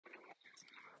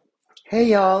Hey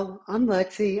y'all, I'm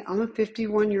Lexi. I'm a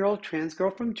 51-year-old trans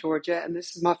girl from Georgia, and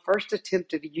this is my first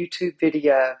attempt at a YouTube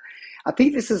video. I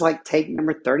think this is like take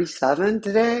number 37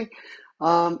 today.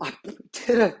 I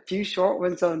did a few short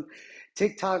ones on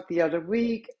TikTok the other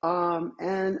week,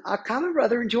 and I kind of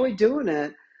rather enjoyed doing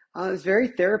it. It was very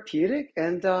therapeutic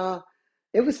and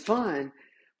it was fun.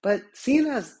 But seeing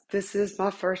as this is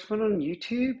my first one on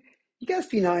YouTube, you guys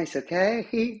be nice,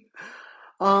 okay?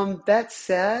 That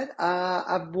said,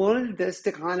 I wanted this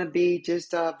to kind of be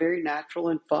just very natural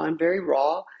and fun, very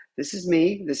raw. This is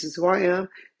me. This is who I am.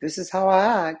 This is how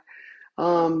I act.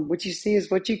 What you see is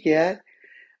what you get.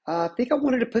 I think I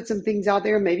wanted to put some things out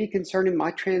there, maybe concerning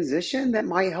my transition that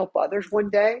might help others one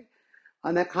day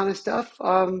on that kind of stuff.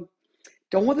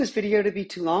 Don't want this video to be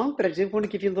too long, but I did want to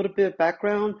give you a little bit of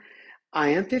background. I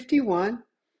am 51,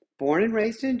 born and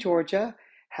raised in Georgia,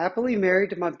 happily married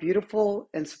to my beautiful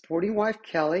and supporting wife,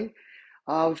 Kelly.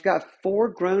 We've got four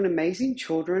grown, amazing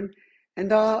children,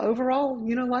 and overall,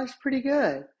 life's pretty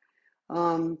good.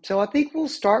 So I think we'll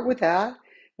start with that.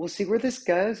 We'll see where this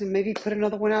goes and maybe put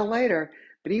another one out later.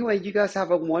 But anyway, you guys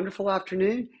have a wonderful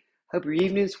afternoon. Hope your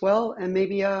evening's well, and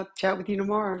maybe chat with you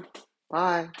tomorrow.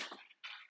 Bye.